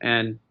 right?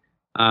 And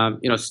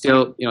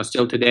still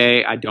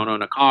today I don't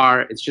own a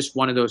car. It's just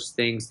one of those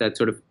things that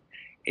sort of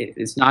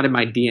it's not in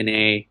my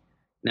DNA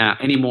now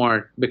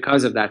anymore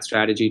because of that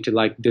strategy to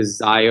like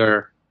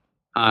desire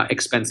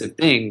expensive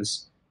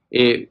things.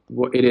 It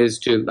is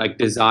to like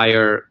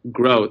desire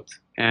growth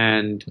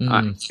and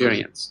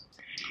experience,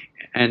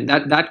 and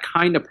that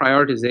kind of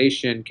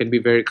prioritization can be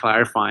very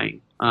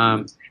clarifying.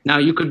 Now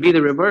you could be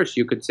the reverse.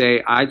 You could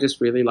say, I just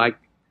really like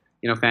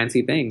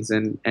fancy things,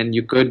 and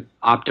you could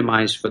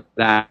optimize for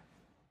that.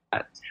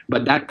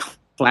 But that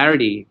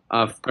clarity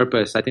of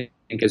purpose, I think,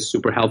 is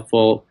super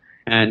helpful.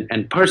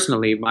 And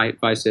personally, my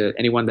advice to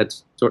anyone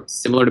that's sort of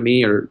similar to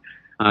me or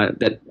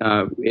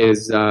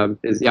is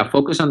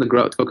focus on the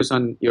growth, focus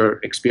on your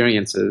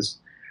experiences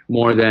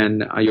more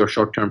than your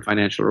short-term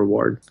financial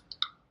reward.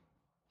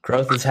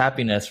 Growth is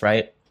happiness,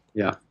 right?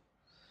 Yeah.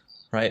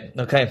 Right.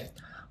 Okay.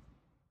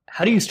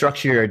 How do you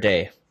structure your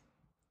day?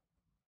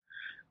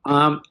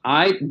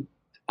 I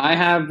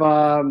have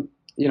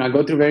I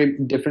go through very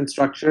different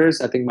structures.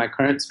 I think my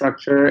current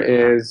structure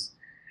is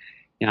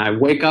I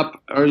wake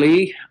up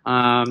early.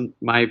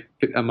 My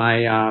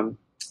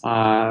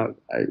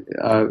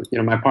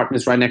apartment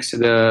is right next to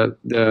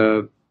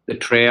the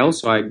trail,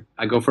 so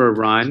I go for a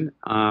run.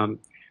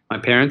 My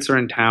parents are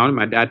in town.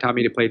 My dad taught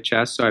me to play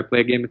chess, so I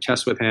play a game of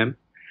chess with him.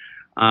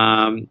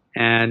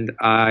 And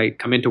I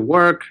come into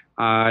work.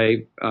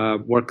 I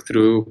work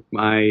through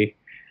my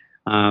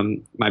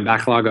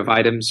backlog of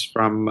items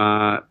from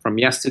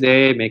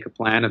yesterday. Make a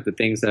plan of the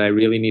things that I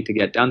really need to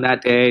get done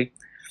that day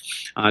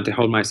to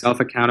hold myself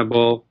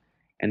accountable.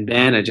 And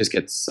then I just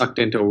get sucked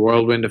into a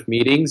whirlwind of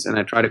meetings, and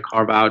I try to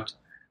carve out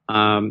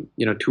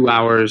 2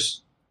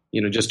 hours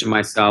just to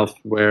myself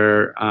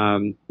where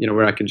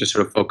where I can just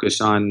sort of focus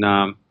on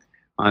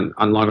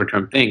longer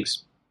term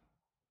things.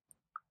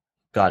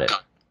 Got it.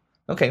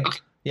 Okay.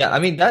 Yeah, I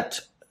mean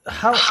that.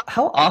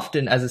 How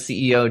often as a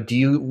CEO do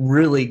you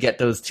really get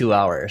those 2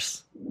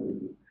 hours?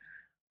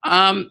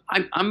 I'm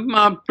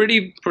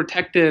pretty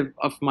protective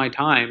of my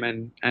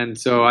time, and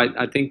so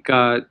I think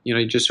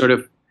you just sort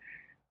of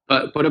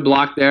put a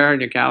block there in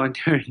your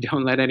calendar and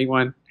don't let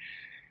anyone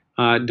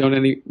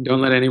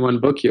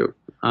book you.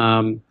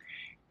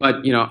 But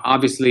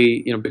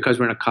obviously because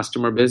we're in a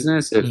customer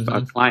business, if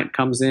a client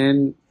comes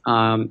in,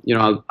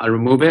 I'll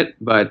remove it,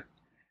 but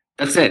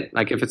that's it.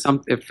 Like if it's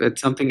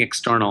something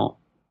external.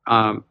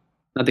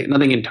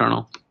 Nothing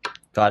internal.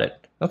 Got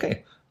it.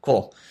 Okay,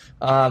 cool.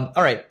 All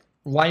right,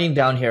 winding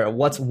down here,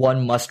 what's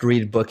one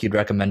must-read book you'd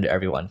recommend to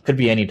everyone? Could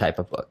be any type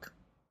of book.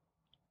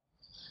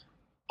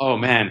 Oh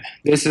man,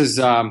 this is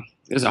a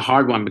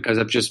hard one because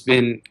I've just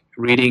been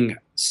reading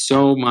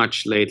so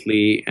much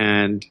lately,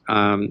 and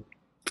I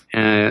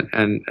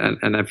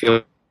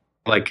feel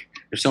like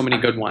there's so many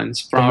good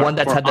ones. The one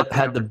that's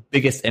had the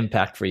biggest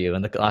impact for you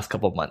in the last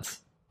couple of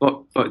months.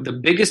 But the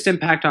biggest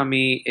impact on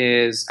me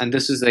is, and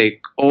this is a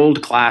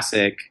old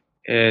classic,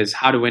 is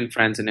How to Win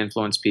Friends and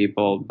Influence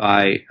People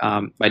by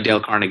Dale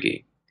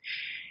Carnegie.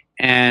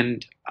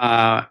 And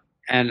I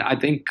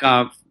think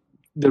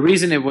the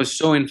reason it was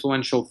so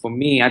influential for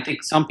me, I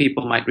think some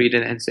people might read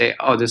it and say,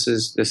 "Oh, this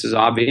is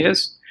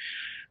obvious."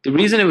 The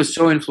reason it was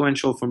so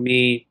influential for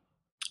me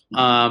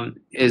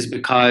is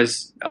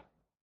because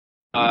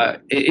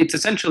it's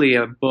essentially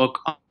a book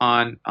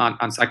on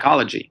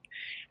psychology.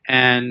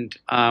 And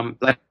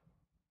like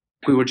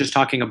we were just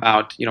talking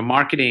about,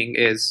 marketing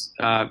is,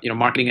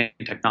 marketing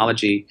and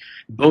technology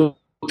both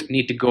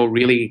need to go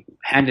really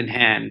hand in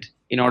hand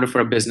in order for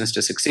a business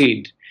to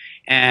succeed.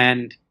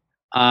 And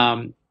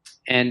the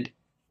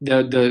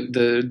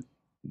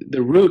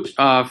root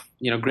of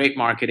great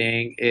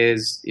marketing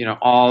is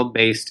all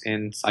based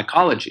in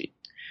psychology.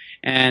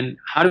 And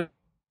How to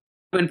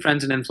Win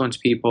Friends and Influence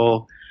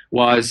People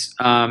was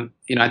I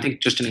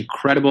think just an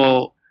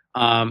incredible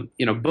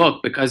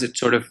book because it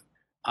sort of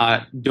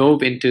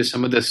dove into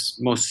some of the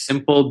most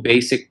simple,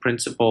 basic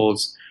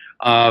principles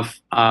of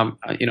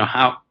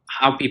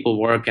how people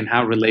work and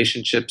how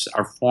relationships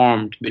are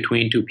formed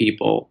between two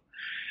people,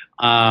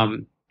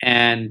 and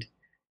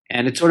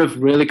it sort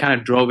of really kind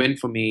of drove in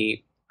for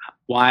me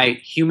why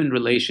human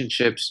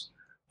relationships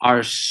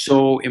are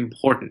so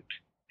important,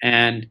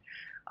 and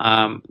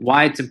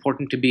why it's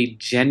important to be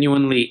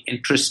genuinely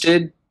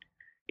interested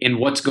in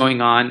what's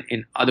going on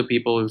in other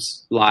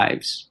people's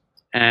lives,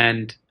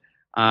 and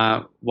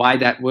why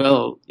that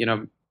will,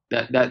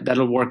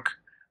 that'll work.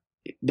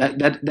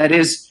 That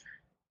is,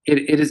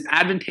 it is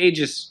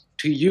advantageous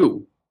to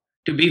you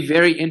to be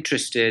very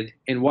interested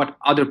in what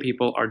other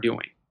people are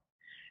doing,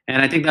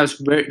 and I think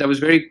that was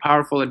very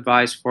powerful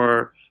advice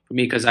for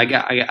me, because I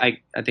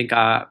think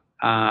I,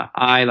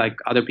 like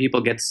other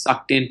people, get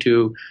sucked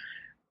into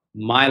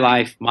my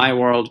life, my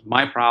world,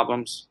 my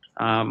problems,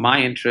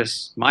 my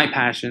interests, my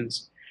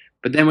passions.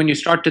 But then when you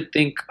start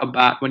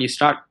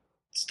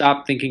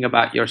stop thinking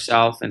about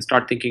yourself and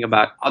start thinking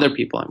about other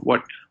people and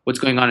what's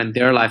going on in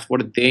their life,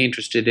 what are they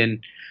interested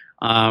in,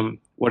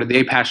 what are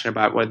they passionate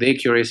about, what are they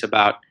curious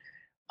about,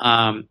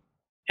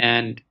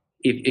 and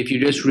if you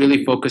just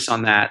really focus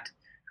on that,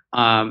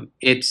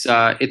 it's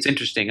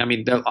interesting. I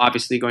mean, they're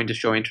obviously going to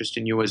show interest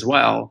in you as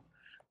well,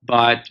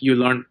 but you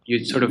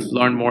sort of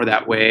learn more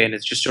that way, and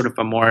it's just sort of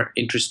a more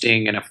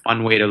interesting and a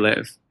fun way to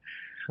live.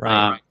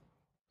 Right.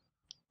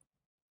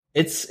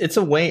 It's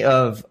a way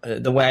of,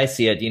 the way I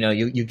see it,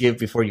 you give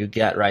before you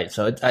get, right?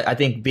 So I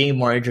think being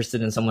more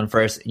interested in someone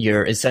first,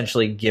 you're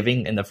essentially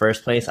giving in the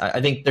first place.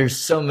 I think there's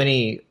so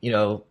many,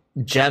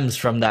 gems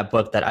from that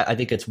book that I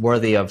think it's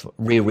worthy of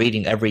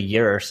rereading every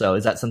year or so.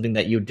 Is that something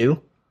that you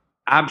do?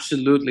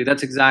 Absolutely.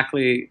 That's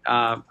exactly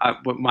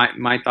what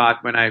my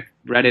thought when I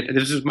read it.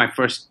 This was my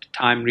first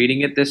time reading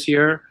it this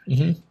year.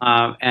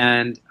 Mm-hmm.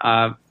 And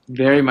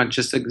very much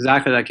just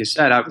exactly like you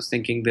said, I was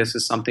thinking this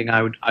is something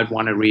I'd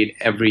want to read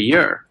every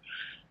year.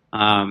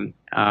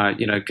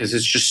 Because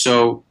it's just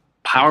so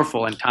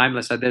powerful and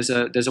timeless. There's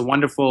a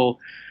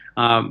wonderful,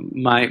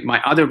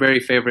 my other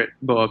very favorite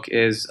book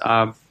is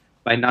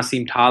by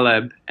Nassim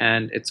Taleb,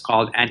 and it's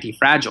called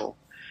Anti-Fragile.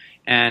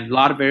 And a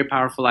lot of very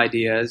powerful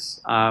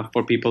ideas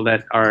for people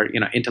that are,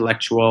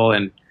 intellectual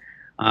and,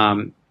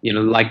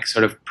 like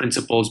sort of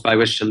principles by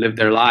which to live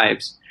their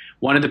lives.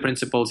 One of the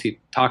principles he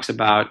talks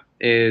about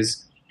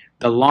is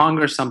the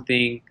longer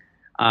something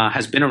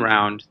has been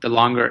around, the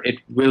longer it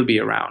will be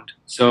around.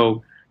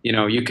 So,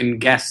 you can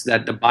guess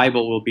that the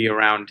Bible will be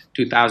around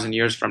 2,000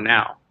 years from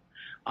now,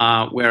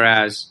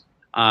 whereas,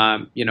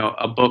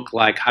 a book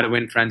like How to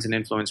Win Friends and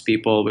Influence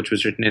People, which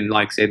was written in,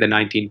 like, say, the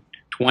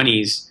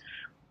 1920s,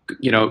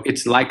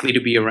 it's likely to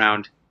be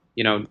around,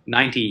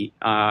 90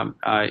 or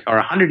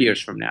 100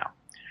 years from now.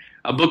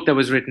 A book that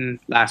was written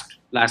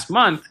last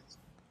month,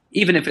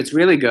 even if it's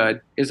really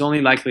good, is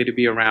only likely to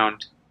be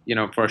around,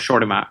 for a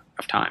short amount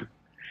of time.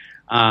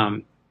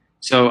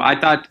 So I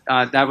thought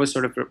that was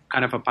sort of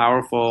kind of a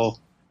powerful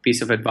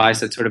piece of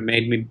advice that sort of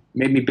made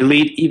me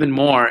believe even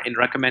more in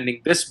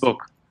recommending this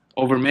book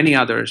over many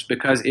others,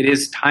 because it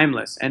is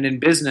timeless. And in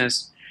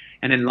business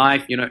and in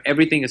life,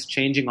 everything is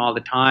changing all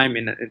the time,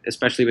 and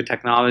especially with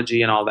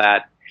technology and all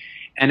that.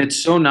 And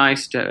it's so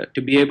nice to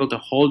be able to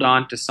hold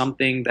on to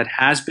something that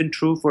has been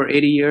true for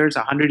 80 years,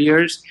 100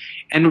 years,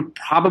 and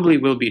probably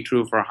will be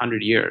true for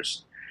 100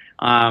 years.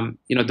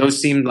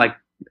 Those seem like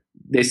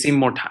it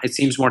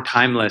seems more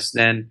timeless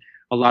than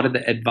a lot of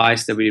the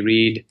advice that we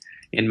read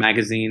in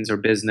magazines or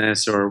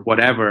business or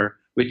whatever,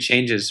 which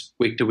changes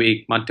week to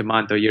week, month to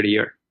month, or year to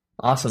year.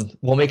 Awesome.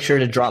 We'll make sure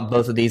to drop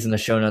both of these in the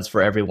show notes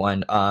for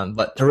everyone.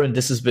 But Tarun,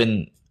 this has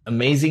been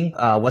amazing.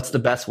 What's the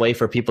best way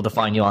for people to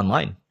find you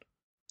online?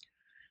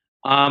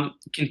 You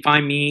can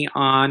find me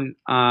on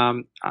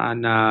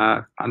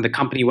the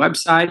company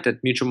website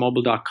at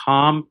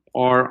mutualmobile.com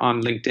or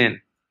on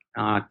LinkedIn,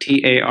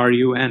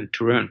 Tarun,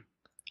 Tarun.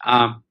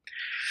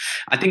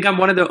 I think I'm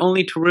one of the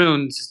only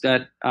Taruns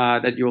that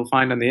you will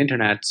find on the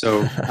internet,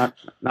 so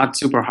not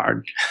super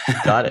hard.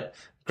 Got it.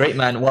 Great,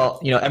 man.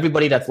 Well,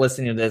 everybody that's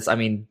listening to this,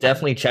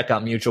 definitely check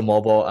out Mutual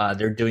Mobile.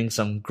 They're doing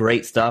some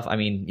great stuff.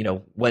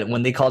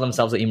 When they call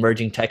themselves an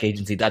emerging tech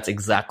agency, that's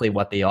exactly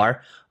what they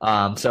are.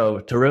 So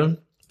Tarun,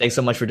 thanks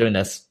so much for doing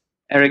this.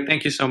 Eric,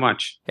 thank you so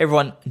much. Hey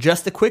everyone,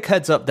 just a quick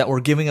heads up that we're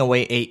giving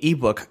away an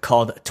ebook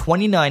called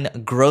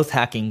 29 Growth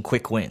Hacking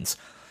Quick Wins.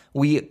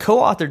 We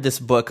co-authored this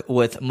book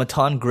with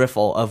Matan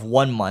Griffel of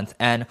 1 Month,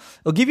 and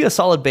it'll give you a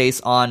solid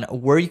base on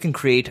where you can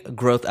create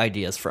growth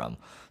ideas from.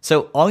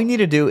 So all you need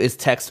to do is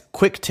text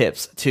quick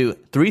tips to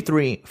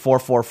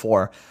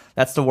 33444.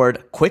 That's the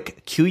word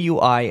quick,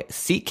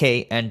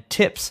 Q-U-I-C-K, and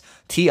tips,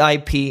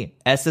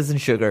 T-I-P-S as in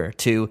sugar,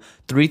 to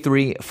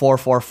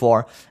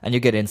 33444, and you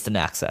get instant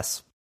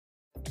access.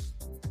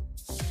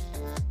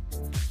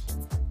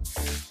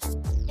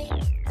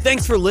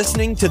 Thanks for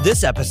listening to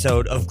this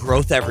episode of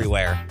Growth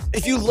Everywhere.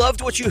 If you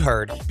loved what you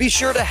heard, be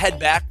sure to head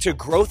back to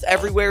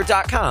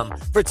growtheverywhere.com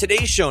for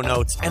today's show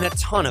notes and a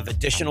ton of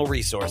additional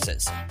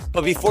resources.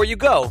 But before you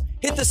go,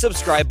 hit the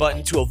subscribe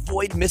button to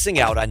avoid missing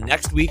out on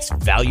next week's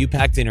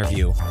value-packed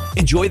interview.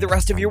 Enjoy the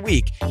rest of your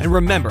week, and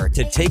remember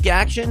to take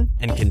action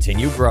and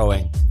continue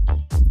growing.